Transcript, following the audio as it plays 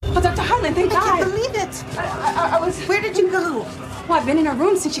Oh, Dr. Harlan, thank God. I can't believe it. I was... Where did you go? Well, I've been in her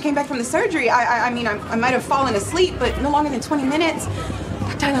room since she came back from the surgery. I mean, I might have fallen asleep, but no longer than 20 minutes.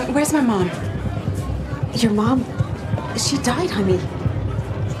 Dr. Harlan, where's my mom? Your mom? She died, honey.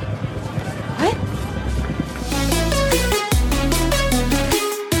 What?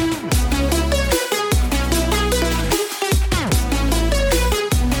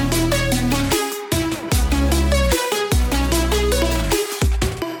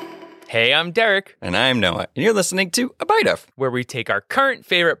 Hey, I'm Derek. And I'm Noah, and you're listening to A Bite Of, where we take our current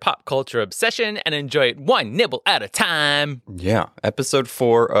favorite pop culture obsession and enjoy it one nibble at a time. Yeah, episode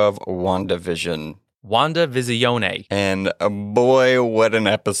 4 of WandaVision. WandaVision. And boy, what an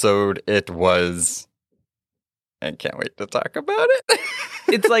episode it was. I can't wait to talk about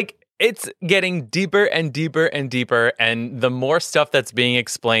it. It's getting deeper and deeper and deeper, and the more stuff that's being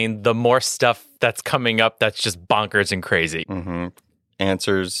explained, the more stuff that's coming up that's just bonkers and crazy. Mm-hmm.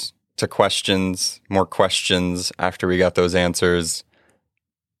 Answers to questions, more questions after we got those answers.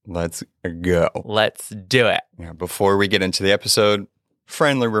 Let's go. Let's do it. Yeah, before we get into the episode,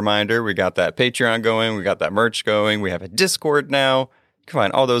 friendly reminder, we got that Patreon going, we got that merch going, we have a Discord now. You can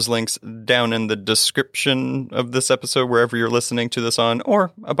find all those links down in the description of this episode, wherever you're listening to this on, or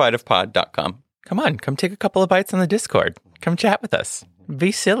abiteofpod.com. Come on, come take a couple of bites on the Discord. Come chat with us.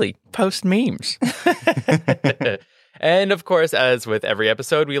 Be silly. Post memes. And of course, as with every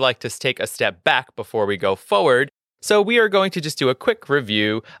episode, we like to take a step back before we go forward. So we are going to just do a quick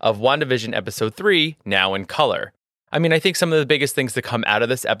review of WandaVision Episode 3, Now in Color. I mean, I think some of the biggest things that come out of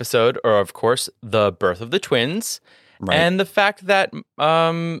this episode are, of course, the birth of the twins. Right. And the fact that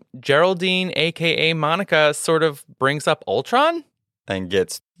Geraldine, a.k.a. Monica, sort of brings up Ultron. And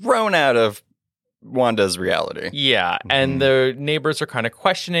gets thrown out of Wanda's reality. Yeah, and the neighbors are kind of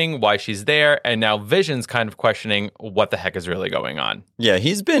questioning why she's there, and now Vision's kind of questioning what the heck is really going on. Yeah,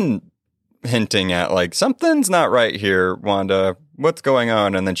 he's been hinting at, like, something's not right here, Wanda. What's going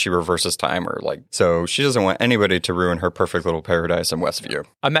on? And then she reverses timer. So she doesn't want anybody to ruin her perfect little paradise in Westview.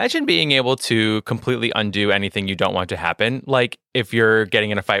 Imagine being able to completely undo anything you don't want to happen. Like, if you're getting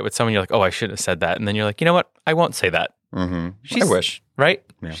in a fight with someone, you're like, oh, I shouldn't have said that. And then you're like, you know what? I won't say that. Mm-hmm. I wish. Right?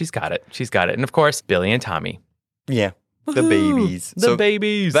 Yeah. She's got it. She's got it. And of course, Billy and Tommy. Yeah. The babies. The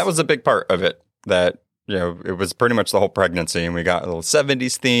babies. That was a big part of it. That, it was pretty much the whole pregnancy. And we got a little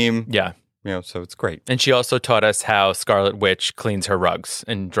 70s theme. Yeah. So it's great. And she also taught us how Scarlet Witch cleans her rugs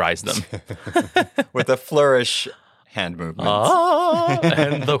and dries them. With a flourish hand movements.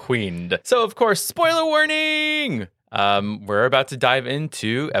 And the wind. So, of course, spoiler warning! We're about to dive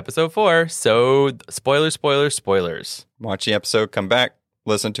into episode 4. So, spoilers. Watch the episode, come back,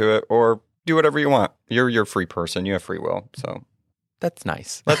 listen to it, or do whatever you want. You're your free person. You have free will. So that's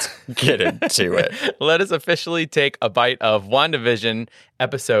nice. Let's get into it. Let us officially take a bite of WandaVision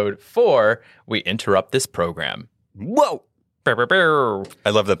episode 4. We interrupt this program. Whoa! I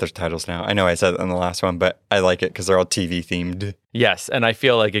love that there's titles now. I know I said it in the last one, but I like it because they're all TV themed. Yes, and I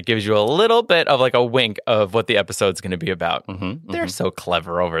feel like it gives you a little bit of like a wink of what the episode's going to be about. They're so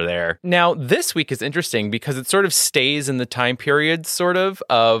clever over there. Now, this week is interesting because it sort of stays in the time period, sort of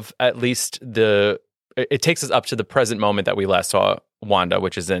at least it takes us up to the present moment that we last saw Wanda,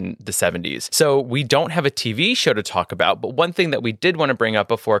 which is in the 70s. So we don't have a TV show to talk about, but one thing that we did want to bring up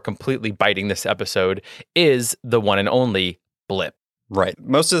before completely biting this episode is the one and only blip. Right.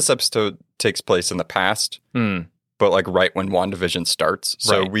 Most of this episode takes place in the past, but like right when WandaVision starts.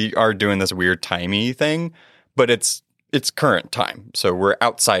 So we are doing this weird timey thing, but it's current time. So we're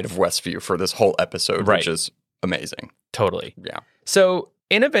outside of Westview for this whole episode, which is amazing. Totally. Yeah. So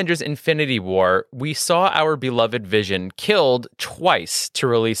in Avengers Infinity War, we saw our beloved Vision killed twice to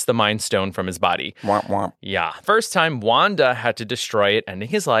release the Mind Stone from his body. Womp womp. Yeah. First time, Wanda had to destroy it, ending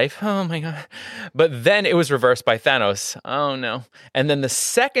his life. Oh my God. But then it was reversed by Thanos. Oh no. And then the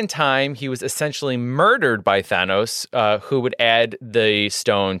second time, he was essentially murdered by Thanos, who would add the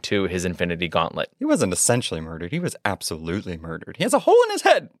stone to his Infinity Gauntlet. He wasn't essentially murdered. He was absolutely murdered. He has a hole in his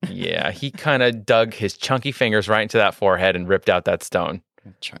head. Yeah. He kind of dug his chunky fingers right into that forehead and ripped out that stone.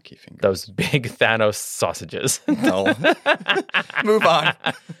 Chunky fingers. Those big Thanos sausages. No. Move on.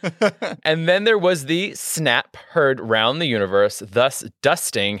 And then there was the snap heard round the universe, thus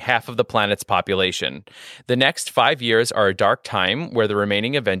dusting half of the planet's population. The next 5 years are a dark time where the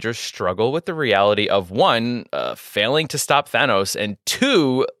remaining Avengers struggle with the reality of 1, failing to stop Thanos, and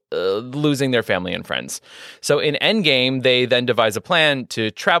 2, losing their family and friends. So in Endgame, they then devise a plan to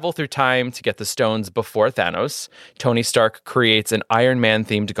travel through time to get the stones before Thanos. Tony Stark creates an Iron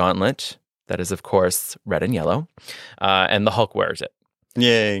Man-themed gauntlet that is, of course, red and yellow, and the Hulk wears it.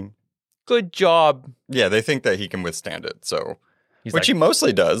 Yay. Good job. Yeah, they think that he can withstand it, so Which he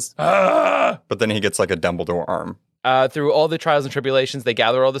mostly does. But then he gets like a Dumbledore arm. Through all the trials and tribulations, they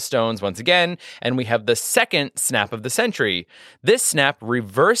gather all the stones once again, and we have the second snap of the century. This snap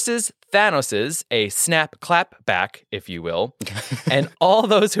reverses Thanos's, a snap clap back, if you will, and all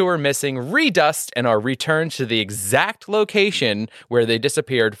those who were missing redust and are returned to the exact location where they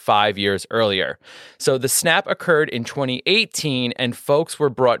disappeared 5 years earlier. So the snap occurred in 2018, and folks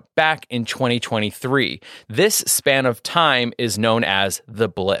were brought back in 2023. This span of time is known as the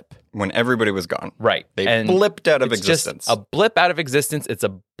blip. When everybody was gone. Right. They blipped out of existence. Just a blip out of existence. It's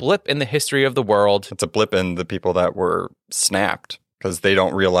a blip in the history of the world. It's a blip in the people that were snapped because they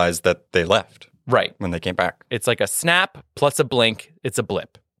don't realize that they left. Right. When they came back. It's like a snap plus a blink. It's a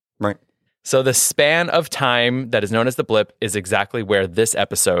blip. Right. So the span of time that is known as the blip is exactly where this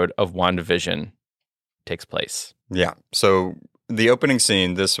episode of WandaVision takes place. Yeah. So the opening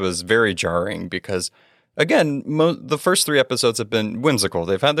scene, this was very jarring because... Again, the first 3 episodes have been whimsical.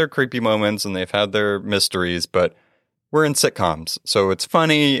 They've had their creepy moments and they've had their mysteries, but we're in sitcoms. So it's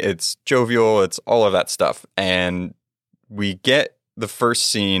funny, it's jovial, it's all of that stuff. And we get the first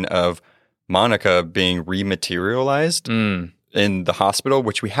scene of Monica being rematerialized in the hospital,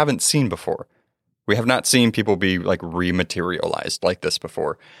 which we haven't seen before. We have not seen people be like rematerialized like this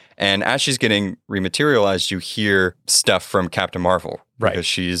before. And as she's getting rematerialized, you hear stuff from Captain Marvel. Right. Because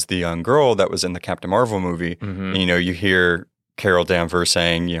she's the young girl that was in the Captain Marvel movie. And, you hear Carol Danvers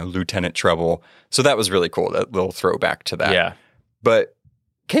saying, Lieutenant Trouble. So that was really cool, that little throwback to that. Yeah. But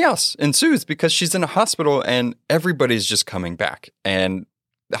chaos ensues because she's in a hospital and everybody's just coming back. And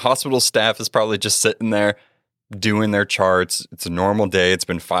the hospital staff is probably just sitting there doing their charts. It's a normal day. It's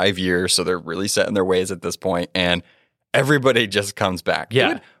been 5 years, so they're really set in their ways at this point. And everybody just comes back. Yeah.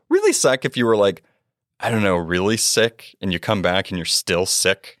 It would really suck if you were like, I don't know, really sick and you come back and you're still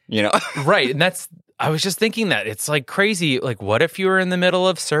sick, Right. And I was just thinking that it's like crazy. Like, what if you were in the middle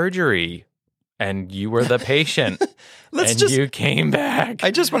of surgery and you were the patient you came back? I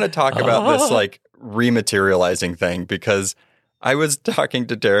just want to talk about this like rematerializing thing because I was talking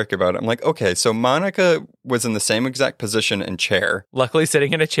to Derek about it. I'm like, okay, so Monica was in the same exact position and chair. Luckily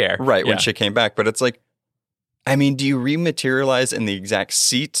sitting in a chair. Right, when she came back. But it's like, I mean, do you rematerialize in the exact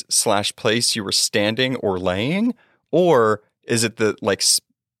seat / place you were standing or laying? Or is it the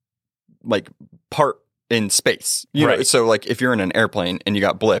like part in space? You know, so like if you're in an airplane and you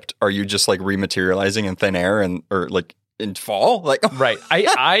got blipped, are you just like rematerializing in thin air or like in fall? Like Right.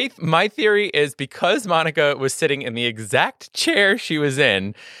 My theory is because Monica was sitting in the exact chair she was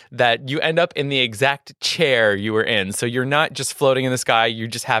in, that you end up in the exact chair you were in. So you're not just floating in the sky, you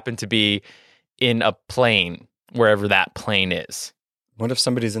just happen to be in a plane, wherever that plane is. What if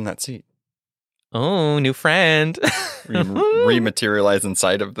somebody's in that seat? Oh, new friend. Rematerialize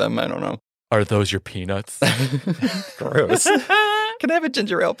inside of them. I don't know. Are those your peanuts? Gross. Can I have a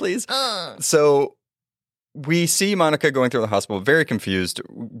ginger ale, please? So we see Monica going through the hospital, very confused.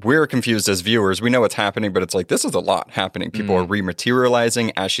 We're confused as viewers. We know what's happening, but it's like, this is a lot happening. People are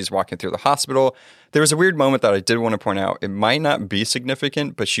rematerializing as she's walking through the hospital. There was a weird moment that I did want to point out. It might not be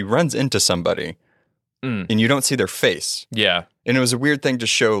significant, but she runs into somebody and you don't see their face. Yeah. And it was a weird thing to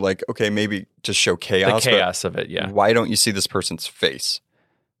show, like, okay, maybe just show chaos. The chaos of it, yeah. Why don't you see this person's face?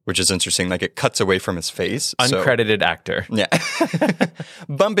 Which is interesting. Like, it cuts away from his face. Uncredited actor. Yeah.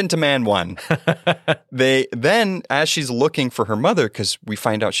 Bump into man one. Then, as she's looking for her mother, because we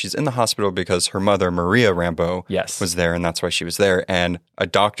find out she's in the hospital because her mother, Maria Rambeau, was there, and that's why she was there. And a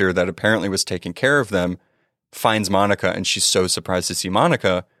doctor that apparently was taking care of them finds Monica, and she's so surprised to see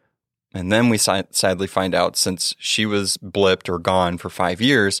Monica. And then we sadly find out, since she was blipped or gone for 5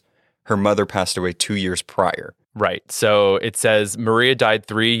 years, her mother passed away 2 years prior. Right. So it says Maria died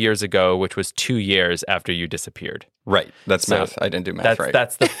 3 years ago, which was 2 years after you disappeared. Right. That's math. I didn't do math right.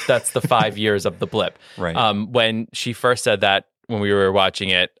 That's the 5 years of the blip. Right. When she first said that, when we were watching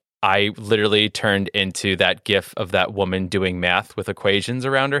it, I literally turned into that gif of that woman doing math with equations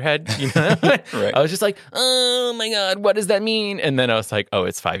around her head. You know? Right. I was just like, oh my God, what does that mean? And then I was like, oh,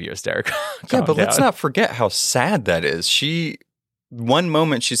 it's 5 years, Derek. Yeah, but let's not forget how sad that is. One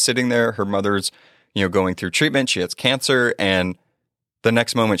moment she's sitting there, her mother's, going through treatment. She has cancer, and the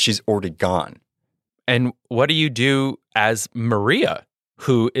next moment she's already gone. And what do you do as Maria,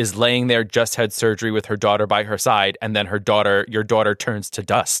 who is laying there, just had surgery with her daughter by her side, and then your daughter turns to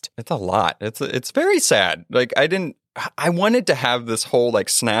dust? It's a lot. It's very sad. Like, I wanted to have this whole like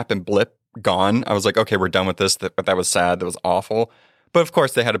snap and blip gone. I was like, okay, we're done with this. But that was sad. That was awful. But of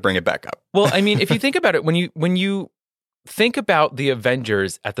course, they had to bring it back up. Well, I mean, if you think about it, when you think about the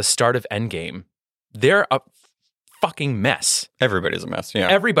Avengers at the start of Endgame, they're fucking mess. Everybody's a mess. Yeah.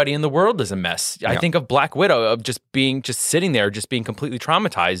 Everybody in the world is a mess. I think of Black Widow, of just sitting there, just being completely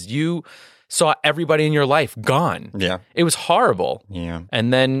traumatized. You saw everybody in your life gone. Yeah. It was horrible. Yeah.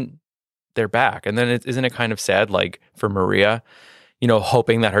 And then they're back. And then isn't it kind of sad, like for Maria, you know,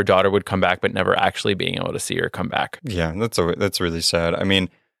 hoping that her daughter would come back, but never actually being able to see her come back. Yeah, that's really sad. I mean,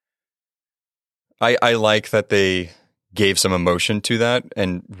 I like that they gave some emotion to that,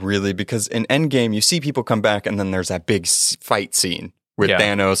 and really, because in Endgame, you see people come back, and then there's that big fight scene with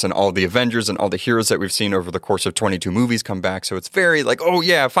Thanos and all the Avengers and all the heroes that we've seen over the course of 22 movies come back. So it's very like, oh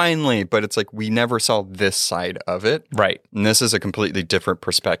yeah, finally. But it's like, we never saw this side of it. Right. And this is a completely different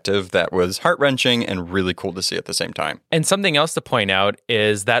perspective that was heart-wrenching and really cool to see at the same time. And something else to point out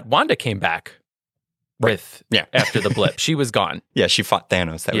is that Wanda came back after the blip. She was gone. Yeah, she fought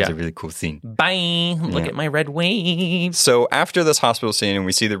Thanos. That was a really cool scene. Bye. Look at my red wave. So after this hospital scene and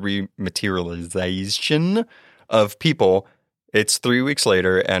we see the rematerialization of people, it's 3 weeks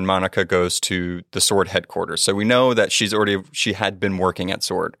later and Monica goes to the SWORD headquarters. So we know that she had been working at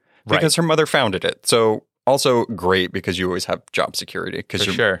SWORD because her mother founded it. So also great, because you always have job security because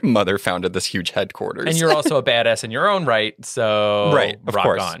your mother founded this huge headquarters. And you're also a badass in your own right. So of rock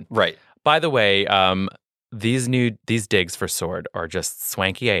course. on. Right. By the way, these digs for SWORD are just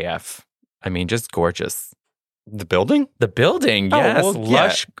swanky AF. I mean, just gorgeous. The building? The building, yes. Well,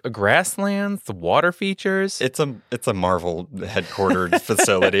 lush grasslands, the water features. It's a Marvel headquartered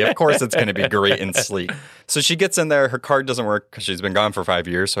facility. Of course it's going to be great and sleek. So she gets in there. Her card doesn't work because she's been gone for 5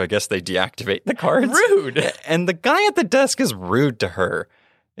 years. So I guess they deactivate the cards. Rude. And the guy at the desk is rude to her.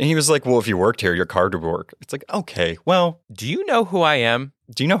 And he was like, well, if you worked here, your card would work. It's like, okay, well. Do you know who I am?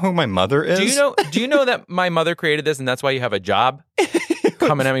 Do you know who my mother is? Do you know that my mother created this and that's why you have a job?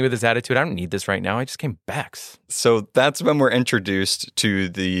 Coming at me with this attitude. I don't need this right now. I just came back. So that's when we're introduced to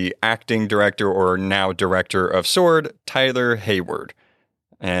the acting director, or now director of SWORD, Tyler Hayward.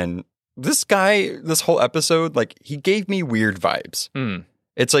 And this guy, this whole episode, like, he gave me weird vibes.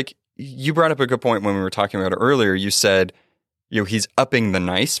 It's like, you brought up a good point when we were talking about it earlier. You said, you know, he's upping the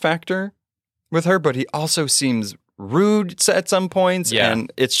nice factor with her, but he also seems rude at some points,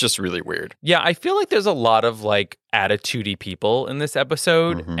 and it's just really weird. Yeah, I feel like there's a lot of like attitude-y people in this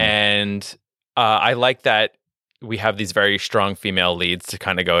episode, and I like that we have these very strong female leads to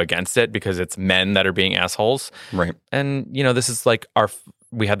kind of go against it, because it's men that are being assholes. Right. And, you know, this is like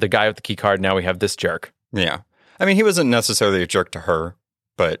we had the guy with the key card, now we have this jerk. Yeah. I mean, he wasn't necessarily a jerk to her,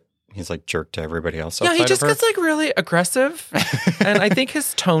 but he's like jerk to everybody else outside of her. Yeah, he just gets like really aggressive, and I think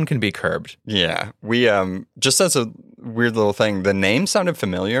his tone can be curbed. Yeah, we just as a weird little thing, the name sounded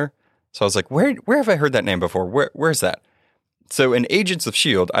familiar, so I was like, where have I heard that name before? Where's that? So in Agents of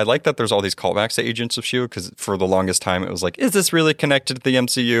S.H.I.E.L.D., I like that there's all these callbacks to Agents of S.H.I.E.L.D., because for the longest time it was like, is this really connected to the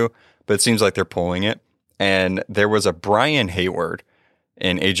MCU? But it seems like they're pulling it. And there was a Brian Hayward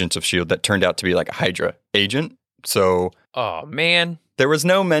in Agents of S.H.I.E.L.D. that turned out to be like a Hydra agent. So, oh man, there was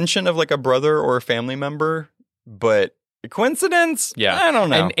no mention of like a brother or a family member, but coincidence? Yeah. I don't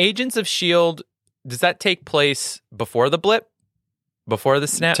know. And Agents of S.H.I.E.L.D., does that take place before the blip? Before the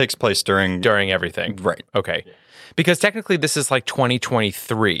snap? It takes place during everything. Right. Okay. Because technically this is like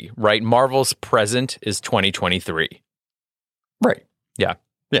 2023, right? Marvel's present is 2023. Right. Yeah.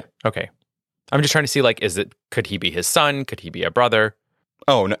 Yeah. Okay. I'm just trying to see, like, could he be his son? Could he be a brother?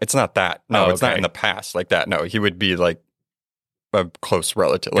 Oh, no, it's not that. No, it's not okay. in the past like that. No, he would be like a close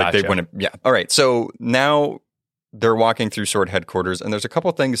relative. Like Gotcha. they wouldn't. Yeah. All right. So now they're walking through SWORD headquarters, and there's a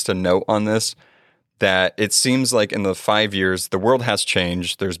couple things to note on this. That it seems like in the 5 years, the world has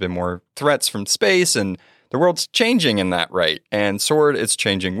changed. There's been more threats from space, and the world's changing in that, right? And SWORD is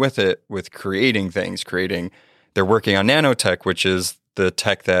changing with it, with creating things. They're working on nanotech, which is the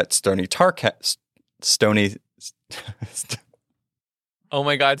tech that Oh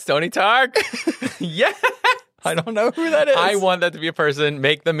my God, Stony Tark! Yeah! I don't know who that is. I want that to be a person.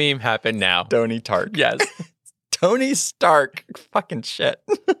 Make the meme happen now. Tony Stark. Yes. Tony Stark. Fucking shit.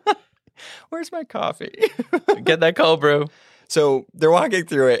 Where's my coffee? Get that cold brew. So they're walking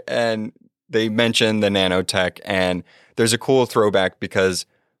through it, and they mention the nanotech, and there's a cool throwback because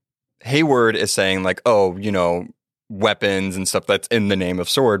Hayward is saying like, oh, you know, weapons and stuff that's in the name of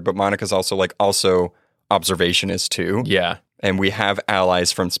SWORD, but Monica's also observationist too. Yeah. And we have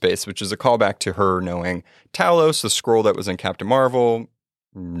allies from space, which is a callback to her knowing Talos, the scroll that was in Captain Marvel,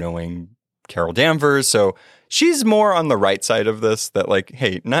 knowing Carol Danvers. So she's more on the right side of this, that like,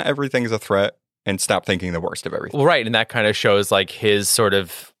 hey, not everything's a threat, and stop thinking the worst of everything. Well, right. And that kind of shows like his sort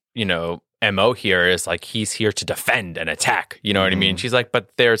of, you know, MO here is like he's here to defend and attack. You know what I mean? She's like, but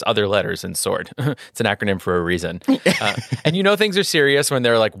there's other letters in sword. It's an acronym for a reason. And you know things are serious when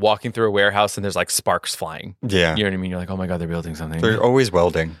they're like walking through a warehouse and there's like sparks flying. Yeah. You know what I mean? You're like, oh my God, they're building something. They're always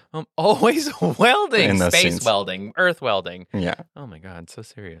welding. Always welding. In those Space scenes. welding. Earth welding. Yeah. Oh my God, so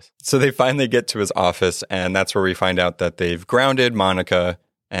serious. So they finally get to his office, and that's where we find out that they've grounded Monica.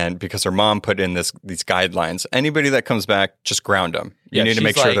 And because her mom put in these guidelines, anybody that comes back, just ground them. You need to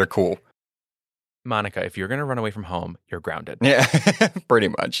make sure they're cool. Monica, if you're going to run away from home, you're grounded. Yeah, pretty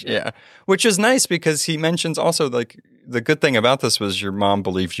much. Yeah. Which is nice because he mentions also like the good thing about this was your mom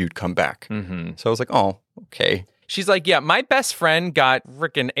believed you'd come back. Mm-hmm. So I was like, oh, okay. She's like, yeah, my best friend got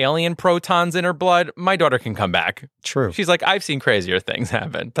freaking alien protons in her blood. My daughter can come back. True. She's like, I've seen crazier things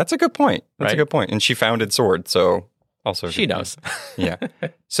happen. That's a good point. That's right? a good point. And she founded Sword, so also she knows. Yeah.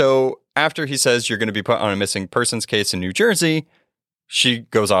 So after he says you're going to be put on a missing persons case in New Jersey, she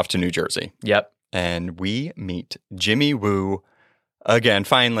goes off to New Jersey. Yep. And we meet Jimmy Woo again,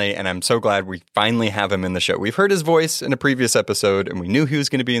 finally, and I'm so glad we finally have him in the show. We've heard his voice in a previous episode, and we knew he was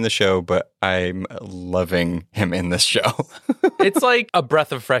going to be in the show, but I'm loving him in this show. It's like a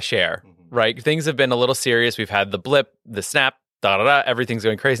breath of fresh air, right? Things have been a little serious. We've had the blip, the snap, da-da-da, everything's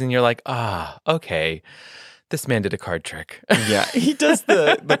going crazy, and you're like, okay. This man did a card trick. Yeah, he does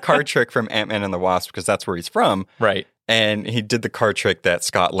the card trick from Ant-Man and the Wasp because that's where he's from. Right. And he did the card trick that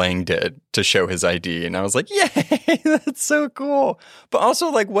Scott Lang did to show his ID. And I was like, yay, that's so cool. But also,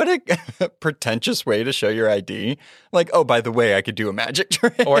 like, what a pretentious way to show your ID. Like, oh, by the way, I could do a magic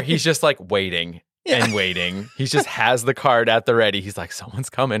trick. Or he's just like waiting and waiting. He just has the card at the ready. He's like, someone's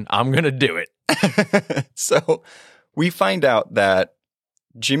coming. I'm going to do it. So we find out that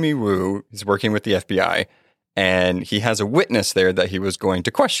Jimmy Woo is working with the FBI. And he has a witness there that he was going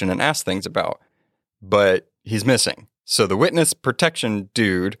to question and ask things about. But he's missing. So the witness protection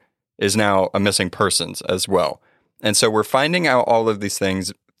dude is now a missing persons as well. And so we're finding out all of these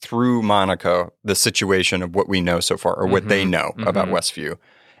things through Monica, the situation of what we know so far, or what they know about Westview.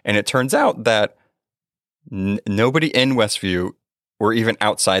 And it turns out that nobody in Westview, or even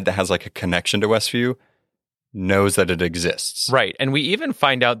outside that has like a connection to Westview, knows that it exists. Right. And we even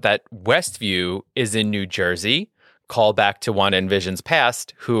find out that Westview is in New Jersey. Call back to Wanda and Vision's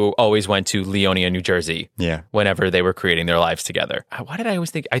past, who always went to Leonia, New Jersey. Yeah. Whenever they were creating their lives together. Why did I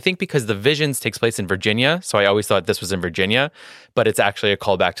always think? I think because the Visions takes place in Virginia, so I always thought this was in Virginia, but it's actually a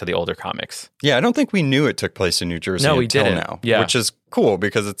callback to the older comics. Yeah, I don't think we knew it took place in New Jersey until now. Yeah. Which is cool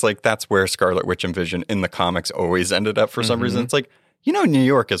because it's like that's where Scarlet Witch and Vision in the comics always ended up for some reason. It's like, you know, New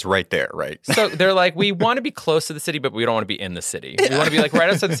York is right there, right? So they're like, we want to be close to the city, but we don't want to be in the city. We want to be like right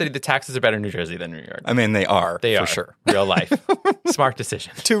outside the city. The taxes are better in New Jersey than New York. I mean, they are. They for are. Sure. Real life. Smart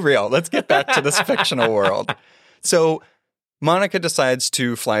decision. Too real. Let's get back to this fictional world. So Monica decides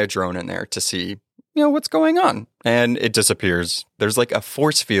to fly a drone in there to see, you know, what's going on. And it disappears. There's like a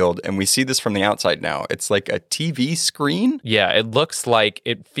force field, and we see this from the outside now. It's like a TV screen. Yeah, it looks like,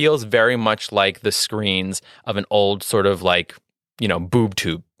 it feels very much like the screens of an old sort of like, you know, boob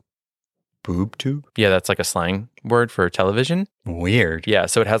tube. Boob tube? Yeah, that's like a slang word for television. Weird. Yeah,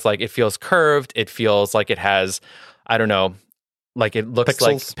 so it has like, it feels curved. It feels like it has, I don't know, like it looks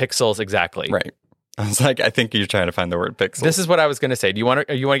like pixels. Exactly. Right. I was like, I think you're trying to find the word pixels. This is what I was going to say. Do you want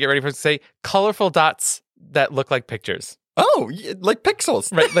to get ready for us to say colorful dots that look like pictures? Oh, like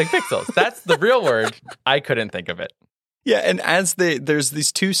pixels. Right, like pixels. That's the real word. I couldn't think of it. Yeah, and as there's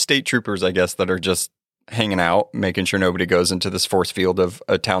these two state troopers, I guess, that are just hanging out, making sure nobody goes into this force field of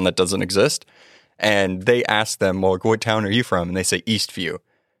a town that doesn't exist. And they ask them, well, what town are you from? And they say Eastview.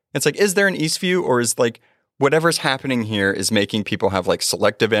 It's like, is there an Eastview, or is like whatever's happening here is making people have like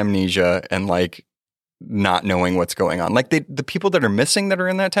selective amnesia and like not knowing what's going on? Like the people that are missing that are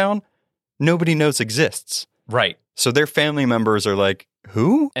in that town, nobody knows exists. Right. So their family members are like,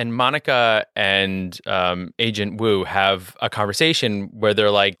 who? And Monica and Agent Wu have a conversation where they're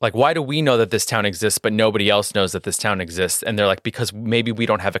like, why do we know that this town exists, but nobody else knows that this town exists? And they're like, because maybe we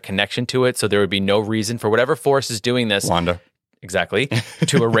don't have a connection to it, so there would be no reason for whatever force is doing this. Wanda. Exactly.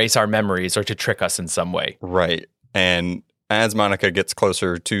 To erase our memories or to trick us in some way. Right. And as Monica gets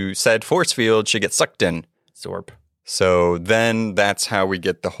closer to said force field, she gets sucked in. Zorp. So then that's how we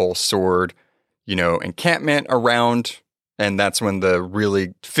get the whole sword, you know, encampment around. And that's when the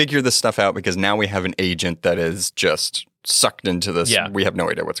really figure this stuff out, because now we have an agent that is just sucked into this. Yeah. We have no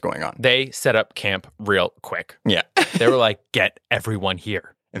idea what's going on. They set up camp real quick. Yeah. They were like, get everyone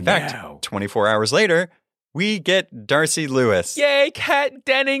here. In fact, 24 hours later, we get Darcy Lewis. Yay, Kat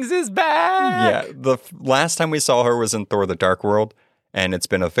Dennings is back. Yeah. The last time we saw her was in Thor: The Dark World. And it's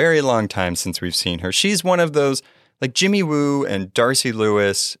been a very long time since we've seen her. She's one of those like Jimmy Woo and Darcy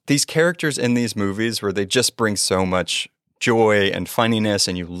Lewis, these characters in these movies where they just bring so much joy and funniness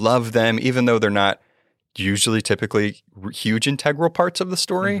and you love them, even though they're not usually typically huge integral parts of the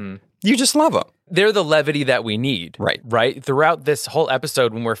story. You just love them. They're the levity that we need. Right? Throughout this whole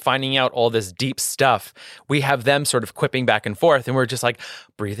episode, when we're finding out all this deep stuff, we have them sort of quipping back and forth, and we're just like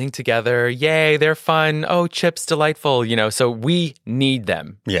breathing together. Yay, they're fun. Oh, Chip's delightful. So we need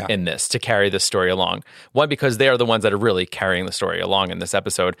them in this to carry the story along. One, because they are the ones that are really carrying the story along in this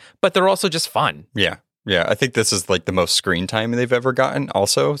episode, but they're also just fun. Yeah. I think this is like the most screen time they've ever gotten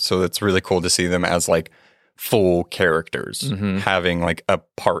also. So it's really cool to see them as like full characters having like a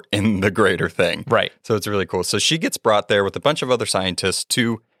part in the greater thing. Right. So it's really cool. So she gets brought there with a bunch of other scientists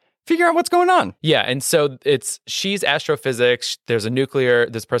to figure out what's going on. Yeah. And so she's astrophysics. There's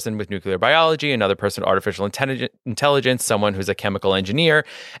this person with nuclear biology, another person with artificial intelligence, someone who's a chemical engineer.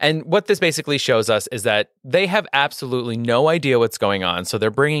 And what this basically shows us is that they have absolutely no idea what's going on. So they're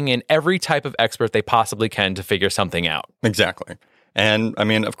bringing in every type of expert they possibly can to figure something out. Exactly. And I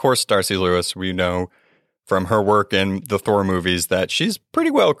mean, of course, Darcy Lewis, we know from her work in the Thor movies that she's pretty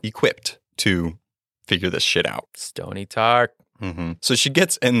well equipped to figure this shit out. Stony Tark. So she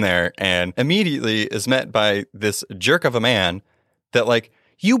gets in there and immediately is met by this jerk of a man that like,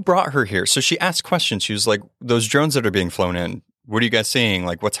 you brought her here. So she asked questions. She was like, those drones that are being flown in, what are you guys seeing?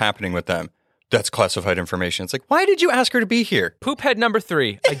 Like, what's happening with them? That's classified information. It's like, why did you ask her to be here? Poophead number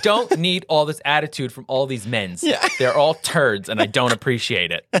 3. I don't need all this attitude from all these men's. Yeah. They're all turds and I don't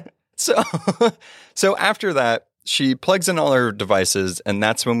appreciate it. So after that, she plugs in all her devices, and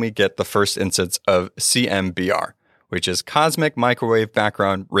that's when we get the first instance of CMBR, which is cosmic microwave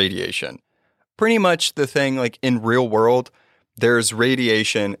background radiation. Pretty much the thing, like in real world, there's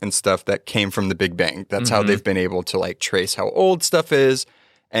radiation and stuff that came from the Big Bang. That's how they've been able to like trace how old stuff is,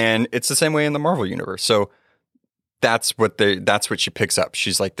 and it's the same way in the Marvel universe. So that's what she picks up.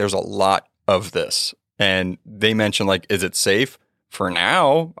 She's like, there's a lot of this, and they mention like, is it safe? For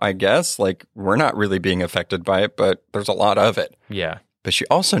now, I guess, like, we're not really being affected by it, but there's a lot of it. Yeah. But she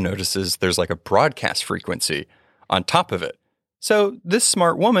also notices there's like a broadcast frequency on top of it. So this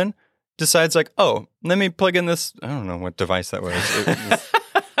smart woman decides like, oh, let me plug in this, I don't know what device that was. It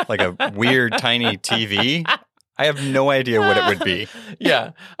was like a weird tiny TV. I have no idea what it would be.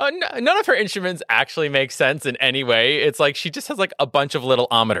 Yeah. None of her instruments actually make sense in any way. It's like she just has like a bunch of little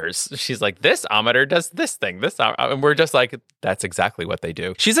ohmmeters. She's like, this ohmmeter does this thing, and we're just like, that's exactly what they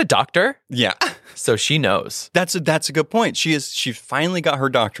do. She's a doctor. Yeah. So she knows. That's a good point. She finally got her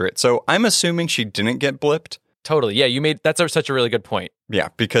doctorate. So I'm assuming she didn't get blipped. Totally. Yeah, that's such a really good point. Yeah,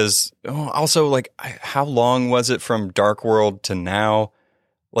 because also like how long was it from Dark World to now?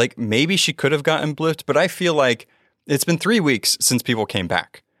 Like, maybe she could have gotten blipped, but I feel like it's been 3 weeks since people came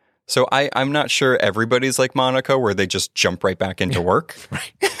back. So I'm not sure everybody's like Monica, where they just jump right back into work.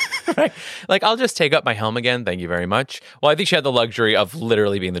 Right. Like, I'll just take up my helm again. Thank you very much. Well, I think she had the luxury of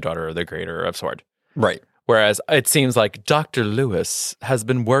literally being the daughter of the creator of S.W.O.R.D. Right. Whereas it seems like Dr. Lewis has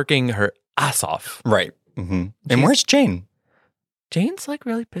been working her ass off. Right. And where's Jane? Jane's like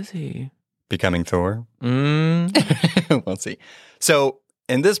really busy. Becoming Thor? We'll see. So,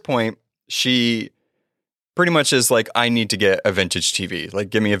 in this point, she pretty much is like, I need to get a vintage TV. Like,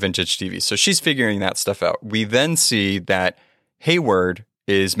 give me a vintage TV. So she's figuring that stuff out. We then see that Hayward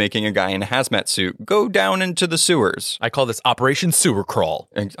is making a guy in a hazmat suit go down into the sewers. I call this Operation Sewer Crawl.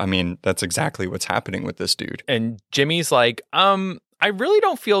 And, I mean, that's exactly what's happening with this dude. And Jimmy's like, I really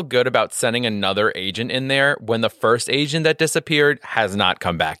don't feel good about sending another agent in there when the first agent that disappeared has not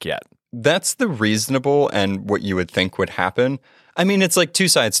come back yet. That's the reasonable and what you would think would happen. I mean, it's like two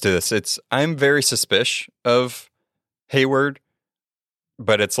sides to this. I'm very suspicious of Hayward,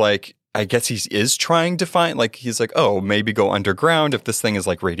 but it's like, I guess he is trying to find, like, he's like, oh, maybe go underground if this thing is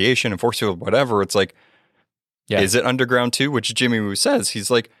like radiation and force field, whatever. It's like, is it underground too? Which Jimmy Woo says. He's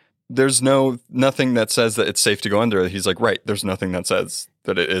like, there's nothing that says that it's safe to go under. He's like, right, there's nothing that says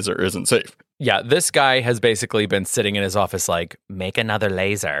that it is or isn't safe. Yeah, this guy has basically been sitting in his office like, make another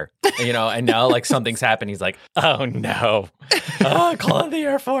laser, and now like something's happened. He's like, oh no, call in the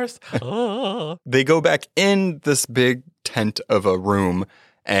Air Force. Oh. They go back in this big tent of a room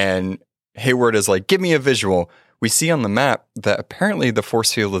and Hayward is like, give me a visual. We see on the map that apparently the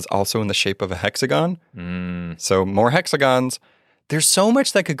force field is also in the shape of a hexagon. So more hexagons. There's so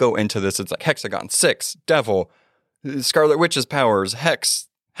much that could go into this. It's like hexagon, 6, devil, Scarlet Witch's powers,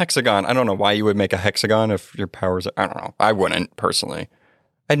 hexagon. I don't know why you would make a hexagon if your powers I don't know. I wouldn't, personally.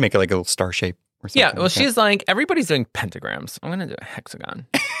 I'd make it like a little star shape or something. Yeah, well, she's like, everybody's doing pentagrams. I'm going to do a hexagon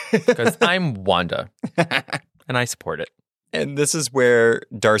because I'm Wanda and I support it. And this is where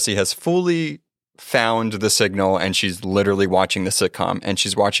Darcy has fully found the signal and she's literally watching the sitcom and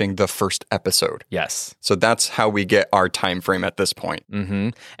she's watching the first episode. Yes. So that's how we get our time frame at this point. Mm-hmm.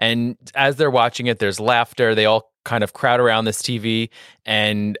 And as they're watching it, there's laughter. They all kind of crowd around this TV.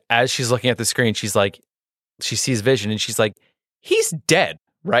 And as she's looking at the screen, she's like, she sees Vision and she's like, he's dead,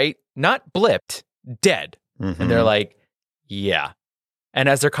 right? Not blipped, dead. Mm-hmm. And they're like, yeah. And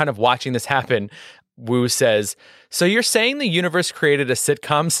as they're kind of watching this happen, Wu says, so you're saying the universe created a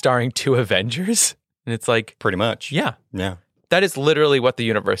sitcom starring 2 Avengers? And it's like, pretty much. yeah. Yeah. That is literally what the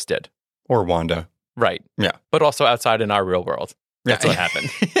universe did. Or Wanda. Right. Yeah. But also outside in our real world. That's what happened.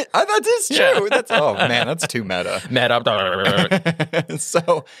 That is true. Yeah. That's too meta. Meta.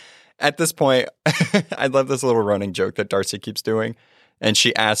 So at this point, I love this little running joke that Darcy keeps doing. And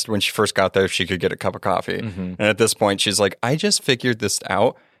she asked when she first got there if she could get a cup of coffee. Mm-hmm. And at this point, she's like, I just figured this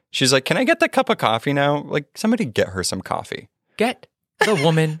out. She's like, can I get the cup of coffee now? Like, somebody get her some coffee. Get the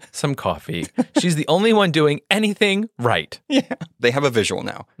woman some coffee. She's the only one doing anything right. Yeah. They have a visual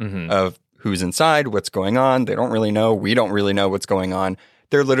now of who's inside, what's going on. They don't really know. We don't really know what's going on.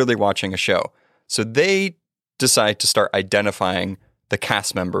 They're literally watching a show. So they decide to start identifying the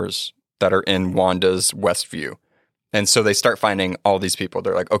cast members that are in Wanda's Westview. And so they start finding all these people.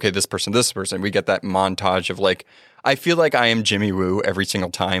 They're like, okay, this person. We get that montage of like, I feel like I am Jimmy Woo every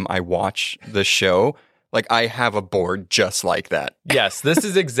single time I watch the show. Like, I have a board just like that. Yes, this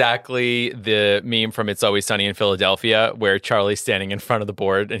is exactly the meme from It's Always Sunny in Philadelphia where Charlie's standing in front of the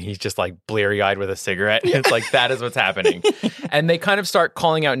board and he's just like bleary-eyed with a cigarette. It's like, that is what's happening. And they kind of start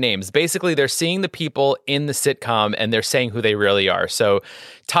calling out names. Basically, they're seeing the people in the sitcom and they're saying who they really are. So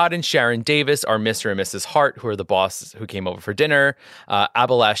Todd and Sharon Davis are Mr. and Mrs. Hart, who are the boss who came over for dinner.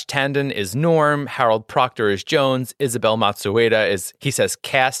 Abhilash Tandon is Norm. Harold Proctor is Jones. Isabel Matsueda is, he says,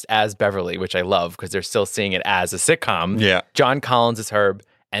 cast as Beverly, which I love because they're still seeing it as a sitcom. Yeah. John Collins is Herb.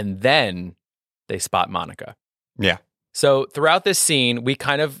 And then they spot Monica. Yeah. So throughout this scene, we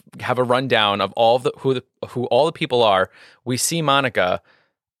kind of have a rundown of all who all the people are. We see Monica.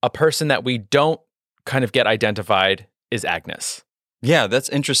 A person that we don't kind of get identified is Agnes. Yeah, that's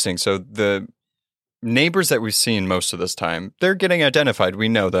interesting. So the neighbors that we've seen most of this time, they're getting identified. We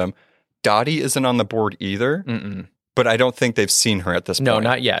know them. Dottie isn't on the board either, but I don't think they've seen her at this point. No,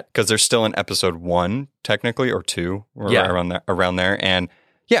 not yet. Because they're still in episode 1, technically, or 2, or around there. And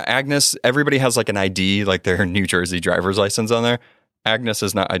yeah, Agnes, everybody has like an ID, like their New Jersey driver's license on there. Agnes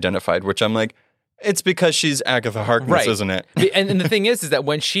is not identified, which I'm like, it's because she's Agatha Harkness, right, isn't it? And the thing is that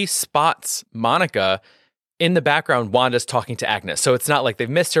when she spots Monica, in the background, Wanda's talking to Agnes. So it's not like they've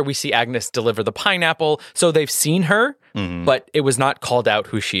missed her. We see Agnes deliver the pineapple. So they've seen her, but it was not called out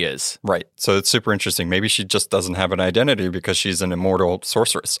who she is. Right. So it's super interesting. Maybe she just doesn't have an identity because she's an immortal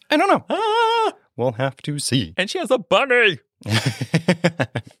sorceress. I don't know. We'll have to see. And she has a bunny.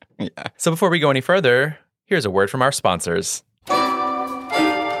 Yeah. So before we go any further, here's a word from our sponsors.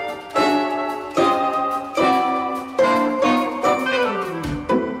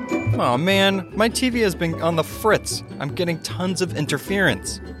 Oh man, my TV has been on the fritz. I'm getting tons of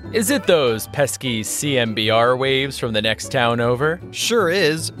interference. Is it those pesky CMBR waves from the next town over? Sure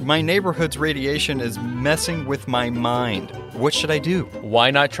is. My neighborhood's radiation is messing with my mind. What should I do?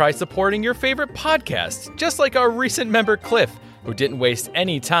 Why not try supporting your favorite podcast, just like our recent member Cliff, who didn't waste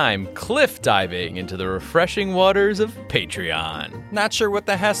any time cliff diving into the refreshing waters of Patreon. Not sure what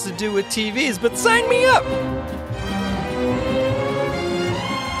that has to do with TVs, but sign me up!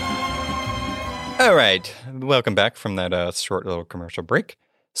 All right, welcome back from that short little commercial break.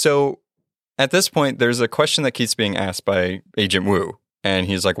 So at this point, there's a question that keeps being asked by Agent Wu, and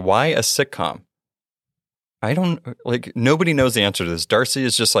he's like, why a sitcom? Nobody knows the answer to this. Darcy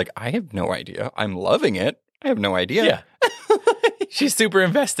is just like, I have no idea. I'm loving it. I have no idea. Yeah. She's super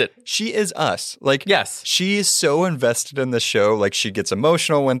invested. She is us. Like, yes. She is so invested in the show. Like, she gets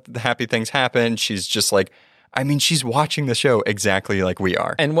emotional when the happy things happen. She's just like, I mean, she's watching the show exactly like we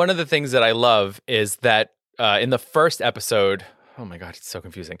are. And one of the things that I love is that in the first episode, oh my God, it's so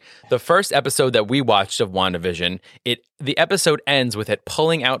confusing. The first episode that we watched of WandaVision, the episode ends with it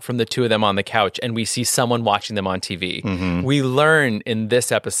pulling out from the two of them on the couch, and we see someone watching them on TV. Mm-hmm. We learn in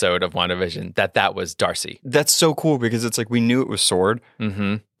this episode of WandaVision that was Darcy. That's so cool because it's like we knew it was Sword,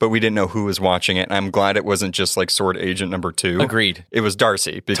 but we didn't know who was watching it. And I'm glad it wasn't just like Sword Agent number 2. Agreed. It was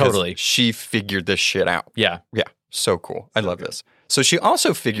Darcy because totally. She figured this shit out. Yeah. Yeah. So cool. I love this. So she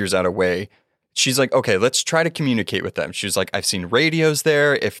also figures out a way. She's like, okay, let's try to communicate with them. She's like, I've seen radios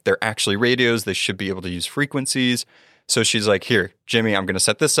there. If they're actually radios, they should be able to use frequencies. So she's like, here, Jimmy, I'm going to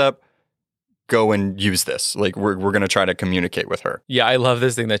set this up. go and use this. Like, we're going to try to communicate with her. Yeah, I love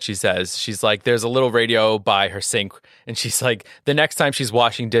this thing that she says. She's like, there's a little radio by her sink. And she's like, the next time she's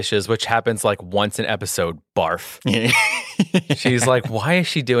washing dishes, which happens like once an episode, barf. She's like, why is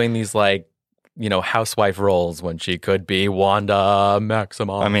she doing these like, housewife roles when she could be Wanda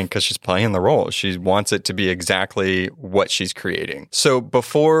Maximoff? I mean, because she's playing the role. She wants it to be exactly what she's creating. So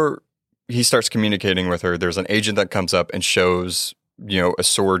before he starts communicating with her, there's an agent that comes up and shows, a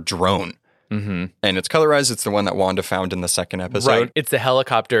sword drone. Mm-hmm. And it's colorized. It's the one that Wanda found in the second episode. Right. It's the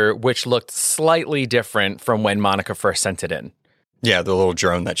helicopter, which looked slightly different from when Monica first sent it in. Yeah, the little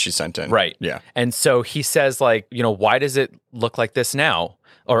drone that she sent in. Right. Yeah. And so he says, like, why does it look like this now?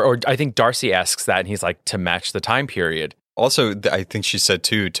 Or I think Darcy asks that, and he's like, to match the time period. Also, I think she said,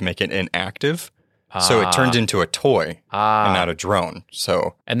 too, to make it inactive. So it turned into a toy and not a drone.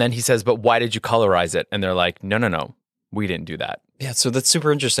 So, and then he says, but why did you colorize it? And they're like, no, we didn't do that. Yeah, so that's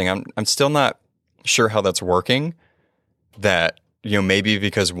super interesting. I'm still not sure how that's working. That, maybe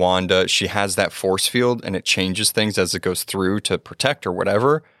because Wanda, she has that force field and it changes things as it goes through to protect or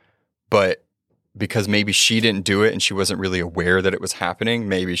whatever. But because maybe she didn't do it and she wasn't really aware that it was happening,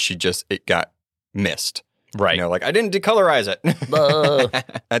 maybe it got missed. Right. Like, I didn't decolorize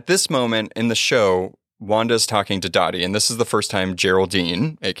it. At this moment in the show, Wanda's talking to Dottie, and this is the first time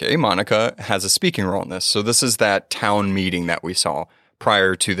Geraldine, aka Monica, has a speaking role in this. So this is that town meeting that we saw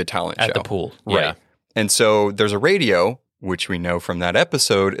prior to the talent show. At the pool. Right. Yeah. And so there's a radio, which we know from that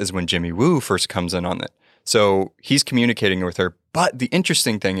episode is when Jimmy Woo first comes in on it. So he's communicating with her. But the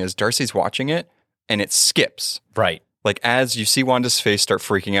interesting thing is Darcy's watching it, and it skips. Right. Like, as you see Wanda's face start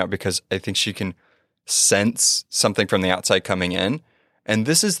freaking out because I think she can sense something from the outside coming in. And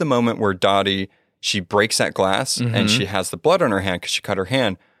this is the moment where Dottie, she breaks that glass and she has the blood on her hand because she cut her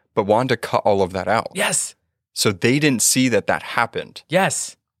hand. But Wanda cut all of that out. Yes. So they didn't see that happened.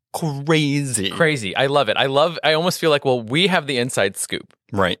 Yes. Crazy. I love it. I almost feel like, well, we have the inside scoop.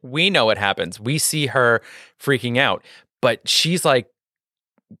 Right. We know what happens. We see her freaking out, but she's like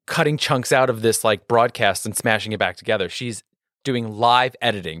cutting chunks out of this like broadcast and smashing it back together. She's doing live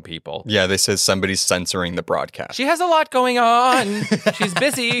editing, people. Yeah, they said somebody's censoring the broadcast. She has a lot going on. She's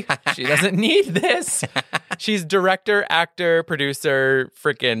busy. She doesn't need this. She's director, actor, producer,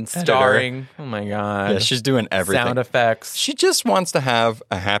 freaking starring. Oh my God. Yeah, she's doing everything. Sound effects. She just wants to have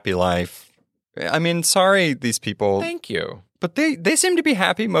a happy life. I mean, sorry, these people. Thank you. But they seem to be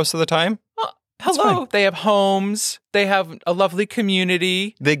happy most of the time. Hello. They have homes. They have a lovely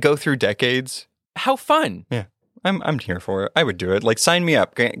community. They go through decades. How fun. Yeah. I'm here for it. I would do it. Like, sign me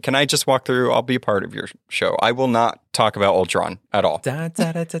up. Can I just walk through? I'll be a part of your show. I will not talk about Ultron at all. Da,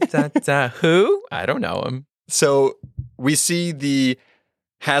 da, da, da, da, da. Who? I don't know him. So we see the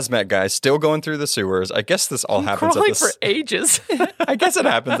hazmat guys still going through the sewers. I guess this all happens crawling for ages. I guess it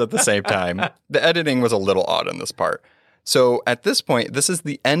happens at the same time. The editing was a little odd in this part. So at this point, this is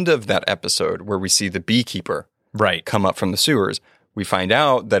the end of that episode where we see the beekeeper come up from the sewers. We find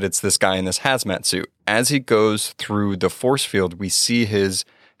out that it's this guy in this hazmat suit. As he goes through the force field, we see his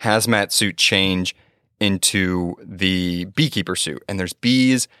hazmat suit change into the beekeeper suit. And there's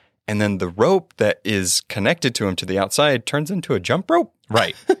bees. And then the rope that is connected to him to the outside turns into a jump rope.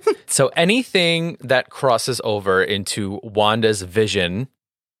 Right. So anything that crosses over into Wanda's vision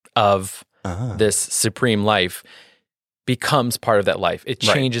of this supreme life becomes part of that life. It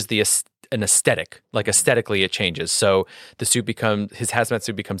changes an aesthetic. Like, aesthetically it changes. So the suit his hazmat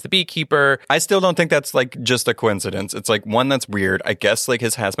suit becomes the beekeeper. I still don't think that's like just a coincidence. It's like one that's weird. I guess like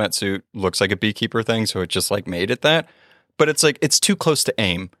his hazmat suit looks like a beekeeper thing, so it just like made it that. But it's like, it's too close to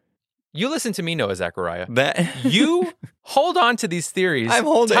AIM. You listen to me, Noah Zachariah. That you hold on to these theories I'm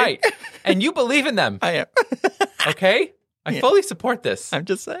holding tight, and you believe in them. I am. Okay? I fully support this. I'm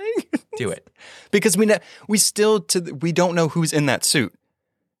just saying. Do it. Because we don't know who's in that suit.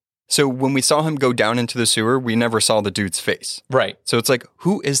 So when we saw him go down into the sewer, we never saw the dude's face. Right. So it's like,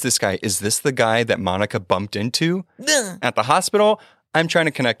 who is this guy? Is this the guy that Monica bumped into at the hospital? I'm trying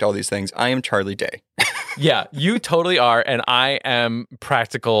to connect all these things. I am Charlie Day. Yeah, you totally are. And I am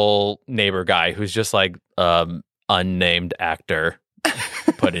practical neighbor guy who's just like unnamed actor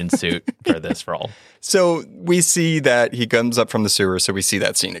put in suit for this role. So we see that he comes up from the sewer. So we see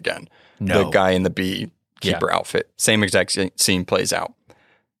that scene again. No. The guy in the beekeeper outfit. Same exact scene plays out.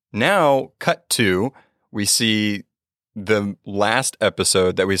 Now, cut to, we see the last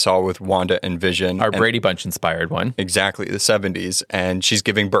episode that we saw with Wanda and Vision. Our Brady Bunch inspired one. Exactly, the 70s. And she's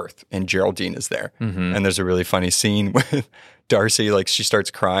giving birth, and Geraldine is there. Mm-hmm. And there's a really funny scene with Darcy. Like, she starts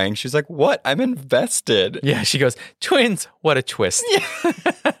crying. She's like, what? I'm invested. Yeah, she goes, twins, what a twist. Yeah.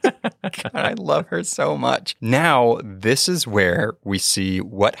 God, I love her so much. Now, this is where we see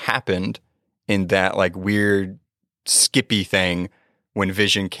what happened in that like weird skippy thing when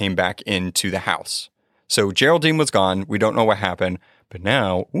Vision came back into the house. So Geraldine was gone. We don't know what happened, but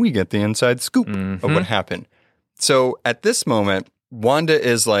now we get the inside scoop of what happened. So at this moment, Wanda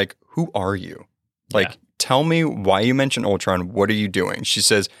is like, who are you? Like, tell me why you mentioned Ultron. What are you doing? She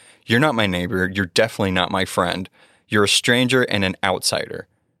says, you're not my neighbor. You're definitely not my friend. You're a stranger and an outsider.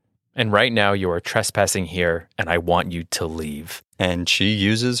 And right now you are trespassing here, and I want you to leave. And she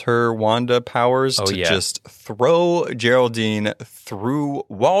uses her Wanda powers to just throw Geraldine through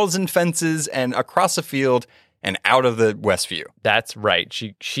walls and fences and across a field and out of the Westview. That's right.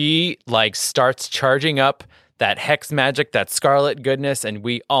 She like starts charging up that hex magic, that scarlet goodness, and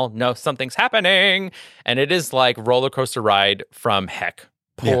we all know something's happening. And it is like roller coaster ride from heck.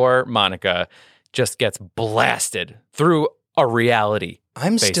 Poor Monica just gets blasted through a reality.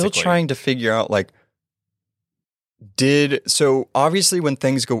 I'm still trying to figure out, like, so obviously when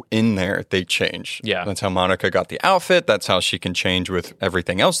things go in there, they change. Yeah. That's how Monica got the outfit. That's how she can change with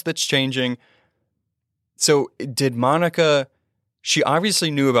everything else that's changing. So did Monica, she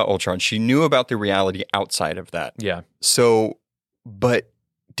obviously knew about Ultron. She knew about the reality outside of that. Yeah. So, but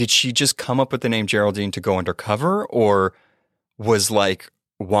did she just come up with the name Geraldine to go undercover? Or was like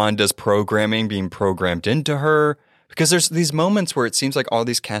Wanda's programming being programmed into her? Because there's these moments where it seems like all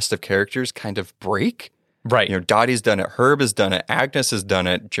these cast of characters kind of break. Right. You know, Dottie's done it, Herb has done it, Agnes has done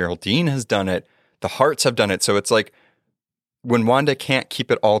it, Geraldine has done it, the Hearts have done it. So it's like when Wanda can't keep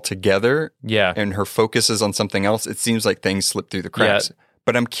it all together and her focus is on something else, it seems like things slip through the cracks. Yeah.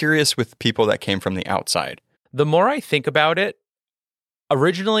 But I'm curious with people that came from the outside. The more I think about it,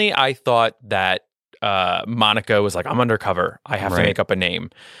 originally I thought that Monica was like, I'm undercover. I have to make up a name.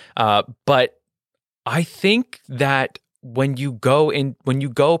 But I think that when you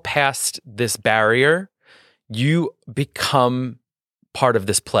go past this barrier, you become part of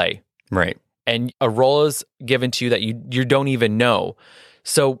this play. Right. And a role is given to you that you don't even know.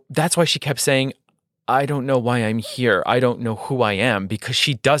 So that's why she kept saying, I don't know why I'm here. I don't know who I am, because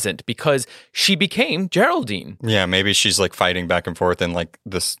she doesn't, because she became Geraldine. Yeah, maybe she's like fighting back and forth and like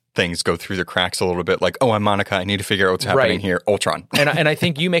things go through the cracks a little bit. Like, oh, I'm Monica. I need to figure out what's happening here. Ultron. and I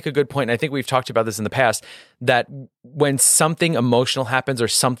think you make a good point. And I think we've talked about this in the past, that when something emotional happens or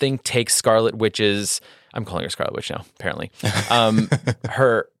something takes Scarlet Witch's, I'm calling her Scarlet Witch now, apparently,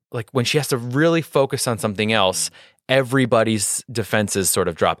 her, like when she has to really focus on something else, everybody's defenses sort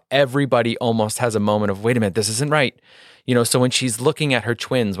of drop. Everybody almost has a moment of, wait a minute, this isn't right. You know, so when she's looking at her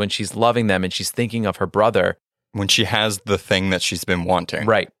twins, when she's loving them and she's thinking of her brother. When she has the thing that she's been wanting.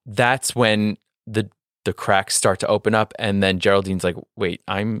 Right. That's when the cracks start to open up. And then Geraldine's like, wait,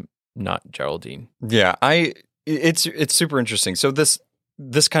 I'm not Geraldine. Yeah, it's super interesting. So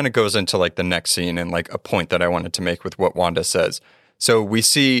this kind of goes into like the next scene and like a point that I wanted to make with what Wanda says. So we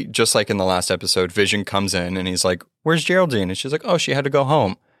see, just like in the last episode, Vision comes in and he's like, where's Geraldine? And she's like, oh, she had to go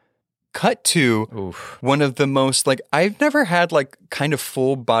home. Cut to one of the most, like, I've never had like kind of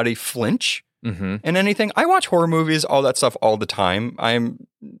full body flinch in anything. I watch horror movies, all that stuff all the time. I'm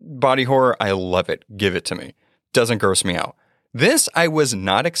body horror. I love it. Give it to me. Doesn't gross me out. This I was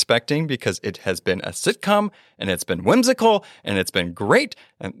not expecting because it has been a sitcom and it's been whimsical and it's been great.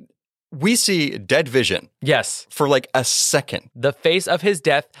 And we see dead Vision. Yes. For like a second. The face of his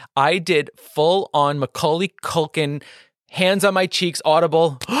death. I did full on Macaulay Culkin, hands on my cheeks,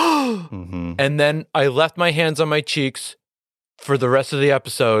 audible. And then I left my hands on my cheeks for the rest of the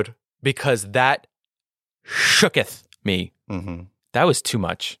episode because that shooketh me. That was too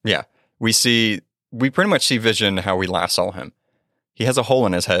much. Yeah. We pretty much see Vision how we last saw him. He has a hole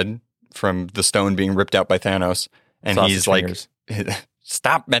in his head from the stone being ripped out by Thanos. And he's fingers. Like...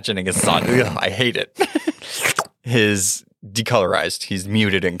 Stop mentioning his son. Ugh, I hate it. His decolorized. He's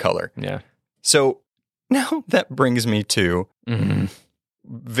muted in color. Yeah. So now that brings me to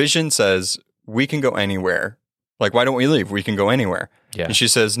Vision says, we can go anywhere. Like, why don't we leave? We can go anywhere. Yeah. And she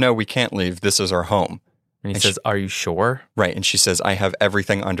says, no, we can't leave. This is our home. And he says, are you sure? Right. And she says, I have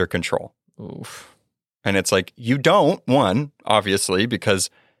everything under control. Oof. And it's like, you don't, one, obviously, because...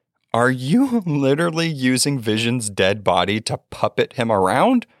 Are you literally using Vision's dead body to puppet him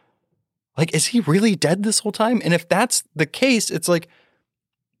around? Like, is he really dead this whole time? And if that's the case, it's like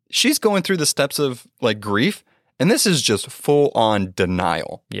she's going through the steps of like grief, and this is just full on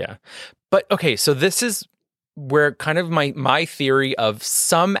denial. Yeah. But okay, so this is where kind of my theory of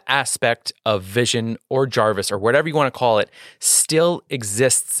some aspect of Vision or Jarvis or whatever you want to call it still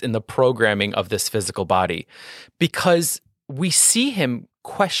exists in the programming of this physical body, because we see him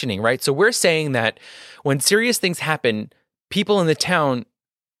questioning, right? So we're saying that when serious things happen, people in the town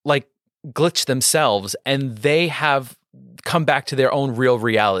like glitch themselves and they have come back to their own real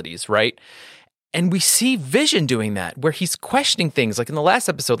realities, right? And we see Vision doing that, where he's questioning things. Like in the last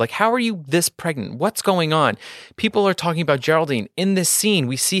episode, like, how are you this pregnant? What's going on? People are talking about Geraldine. In this scene,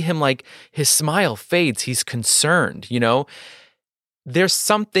 we see him like, his smile fades. He's concerned, There's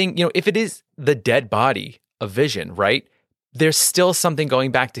something, if it is the dead body of Vision, right? There's still something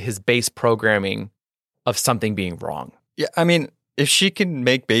going back to his base programming of something being wrong. Yeah, I mean, if she can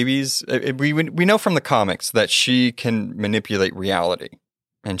make babies, we know from the comics that she can manipulate reality.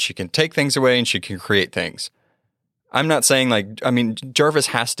 And she can take things away and she can create things. I'm not saying Jarvis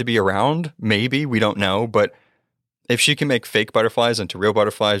has to be around. Maybe, we don't know. But if she can make fake butterflies into real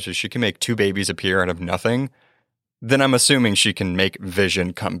butterflies, or she can make 2 babies appear out of nothing, then I'm assuming she can make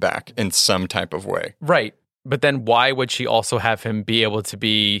Vision come back in some type of way. Right. But then why would she also have him be able to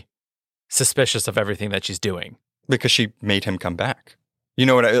be suspicious of everything that she's doing? Because she made him come back. You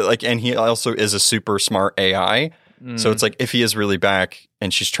know what and he also is a super smart AI. So it's like, if he is really back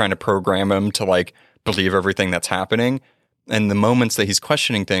and she's trying to program him to like believe everything that's happening, and the moments that he's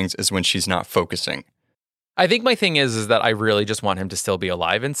questioning things is when she's not focusing. I think my thing is that I really just want him to still be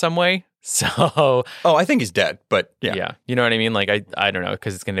alive in some way. So, I think he's dead, but yeah. Yeah. You know what I mean? Like, I don't know,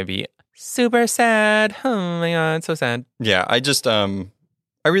 because it's going to be super sad. Oh my God, it's so sad. Yeah. I just, I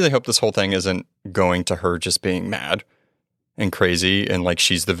really hope this whole thing isn't going to her just being mad and crazy and like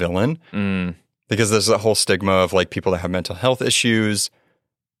she's the villain. Because there's that whole stigma of like people that have mental health issues,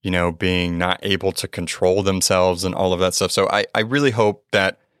 being not able to control themselves and all of that stuff. So I really hope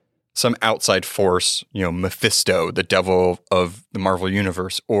that some outside force, Mephisto, the devil of the Marvel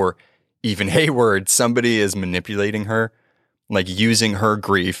Universe, or even Hayward, somebody is manipulating her, like using her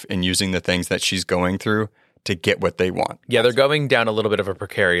grief and using the things that she's going through to get what they want. Yeah, they're going down a little bit of a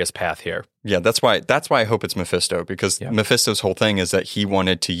precarious path here. Yeah, that's why I hope it's Mephisto, because Mephisto's whole thing is that he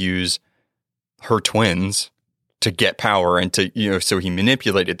wanted to use her twins to get power and to, so he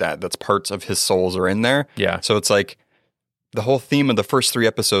manipulated that. That's parts of his souls are in there. Yeah. So it's like the whole theme of the first 3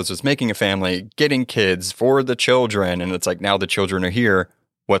 episodes was making a family, getting kids for the children. And it's like, now the children are here.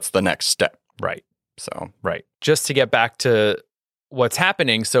 What's the next step? Right. So, right. Just to get back to what's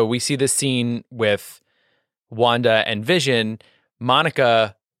happening. So we see this scene with Wanda and Vision.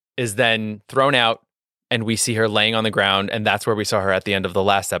 Monica is then thrown out and we see her laying on the ground. And that's where we saw her at the end of the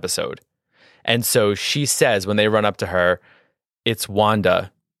last episode. And so she says, when they run up to her, it's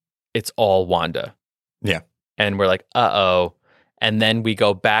Wanda. It's all Wanda. Yeah. And we're like, uh-oh. And then we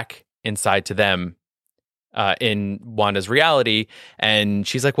go back inside to them in Wanda's reality. And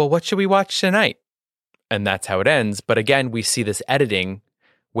she's like, well, what should we watch tonight? And that's how it ends. But again, we see this editing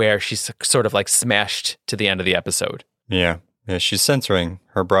where she's sort of like smashed to the end of the episode. Yeah. Yeah, she's censoring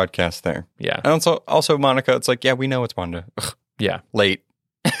her broadcast there. Yeah. And also Monica, it's like, yeah, we know it's Wanda. Ugh. Yeah. Late.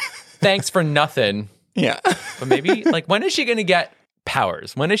 Thanks for nothing. Yeah. But maybe, like, when is she going to get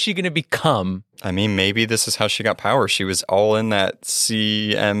powers? When is she going to become? I mean, maybe this is how she got power. She was all in that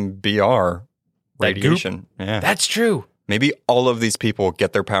CMBR radiation. Yeah. That's true. Maybe all of these people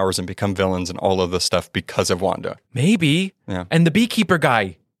get their powers and become villains and all of this stuff because of Wanda. Maybe. Yeah. And the beekeeper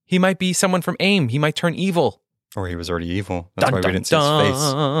guy, he might be someone from AIM. He might turn evil. Or he was already evil. That's dun, why dun, we didn't see his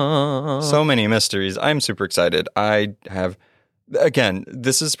face. So many mysteries. I'm super excited. Again,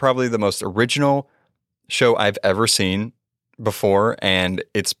 this is probably the most original show I've ever seen before, and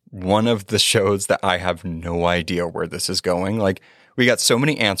it's one of the shows that I have no idea where this is going. Like, we got so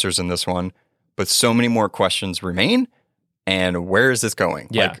many answers in this one, but so many more questions remain. And where is this going?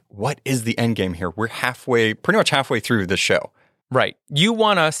 Yeah. Like, what is the end game here? We're pretty much halfway through the show. Right. You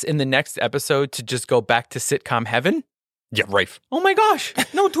want us in the next episode to just go back to sitcom heaven? Yeah, Rafe. Oh my gosh.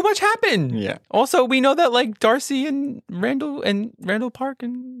 No, too much happened. Yeah. Also, we know that like Darcy and Randall Park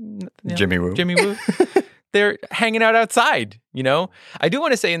and Jimmy Woo. They're hanging out outside, I do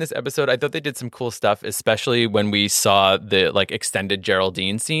want to say in this episode, I thought they did some cool stuff, especially when we saw the like extended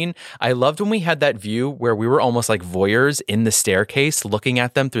Geraldine scene. I loved when we had that view where we were almost like voyeurs in the staircase looking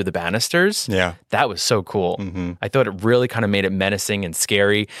at them through the banisters. Yeah. That was so cool. Mm-hmm. I thought it really kind of made it menacing and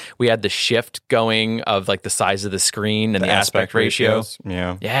scary. We had the shift going of like the size of the screen and the aspect ratio. Ratios.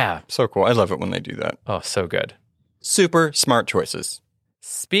 Yeah. Yeah. So cool. I love it when they do that. Oh, so good. Super smart choices.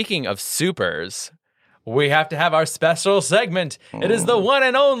 Speaking of supers, we have to have our special segment. It is the one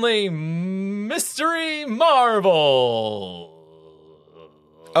and only Mystery Marvel.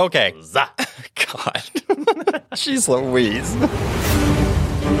 Okay. God. Jeez Louise.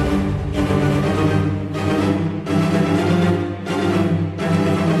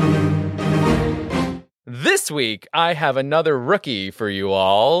 This week, I have another rookie for you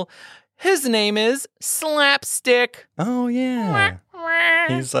all. His name is Slapstick. Oh, yeah.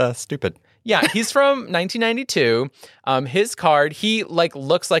 He's stupid. Yeah, he's from 1992. His card, he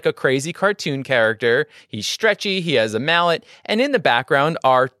looks like a crazy cartoon character. He's stretchy. He has a mallet. And in the background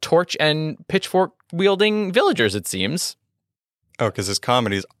are torch and pitchfork wielding villagers, it seems. Oh, because his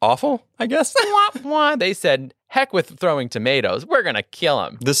comedy's awful, I guess. Wah, wah. They said, heck with throwing tomatoes. We're going to kill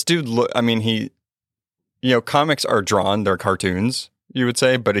him. This dude, comics are drawn. They're cartoons, you would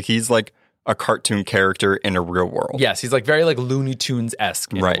say. But he's like a cartoon character in a real world. Yes, he's very Looney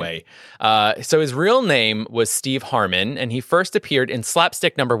Tunes-esque in a way. So his real name was Steve Harmon, and he first appeared in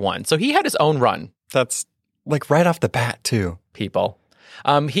Slapstick #1. So he had his own run. That's right off the bat, too. People.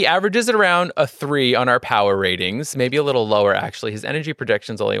 He averages at around a 3 on our power ratings, maybe a little lower, actually. His energy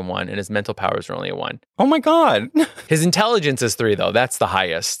projection's only a 1, and his mental powers are only a 1. Oh, my God. His intelligence is 3, though. That's the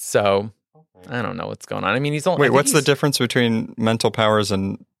highest. So I don't know what's going on. I mean, he's only... Wait, what's the difference between mental powers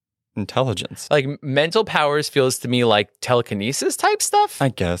and intelligence? Mental powers feels to me like telekinesis type stuff. I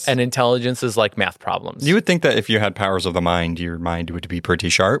guess. And intelligence is like math problems. You would think that if you had powers of the mind, your mind would be pretty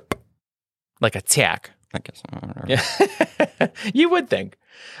sharp. Like attack. I guess. I don't know. Yeah. You would think.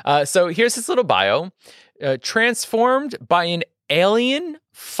 So here's his little bio. Transformed by an alien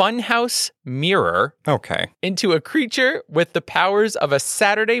funhouse mirror into a creature with the powers of a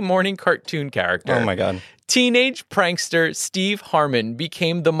Saturday morning cartoon character. Oh, my God. Teenage prankster Steve Harmon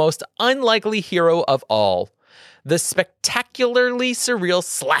became the most unlikely hero of all. The spectacularly surreal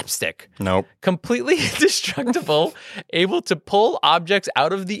slapstick. Nope. Completely indestructible, able to pull objects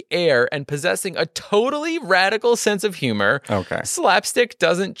out of the air and possessing a totally radical sense of humor. Okay. Slapstick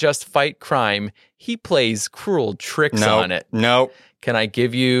doesn't just fight crime. He plays cruel tricks on it. Nope. Can I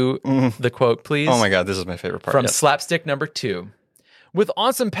give you the quote, please? Oh, my God. This is my favorite part. From Slapstick #2. With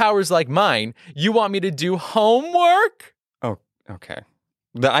awesome powers like mine, you want me to do homework? Oh, okay.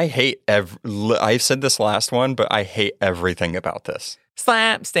 I hate I said this last one, but I hate everything about this.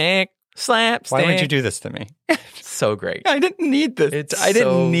 Slapstick. Why would you do this to me? So great. I didn't need this. I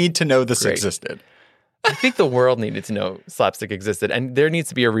didn't need to know this existed. I think the world needed to know slapstick existed, and there needs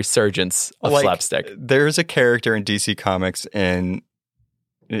to be a resurgence of slapstick. There's a character in DC Comics in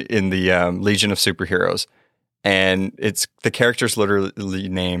the Legion of Superheroes, and the character's literally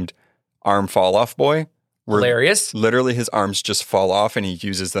named Arm Fall Off Boy. Hilarious. Literally, his arms just fall off, and he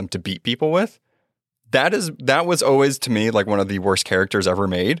uses them to beat people with. That was always to me like one of the worst characters ever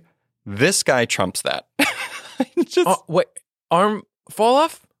made. This guy trumps that. Wait, arm fall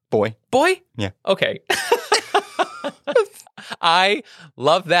off? Boy? Yeah. Okay. I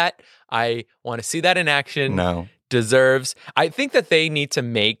love that. I want to see that in action. No. Deserves. I think that they need to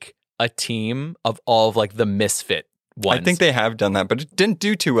make a team of all of the misfit ones. I think they have done that, but it didn't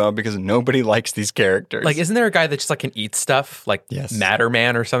do too well because nobody likes these characters. Isn't there a guy that just can eat stuff? Yes. Matter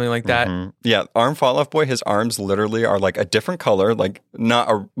Man or something like that? Mm-hmm. Yeah. Arm Fall Off Boy, his arms literally are a different color,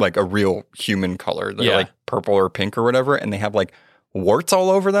 not a real human color. They're purple or pink or whatever, and they have warts all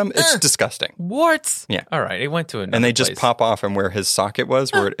over them. It's disgusting. Warts? Yeah. All right. It went to another And they place. just pop off, and where his socket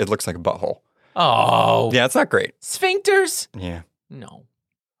was, where it looks like a butthole. Oh. Yeah, it's not great. Sphincters? Yeah. No.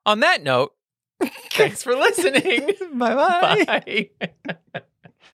 On that note, thanks for listening. Bye-bye. Bye.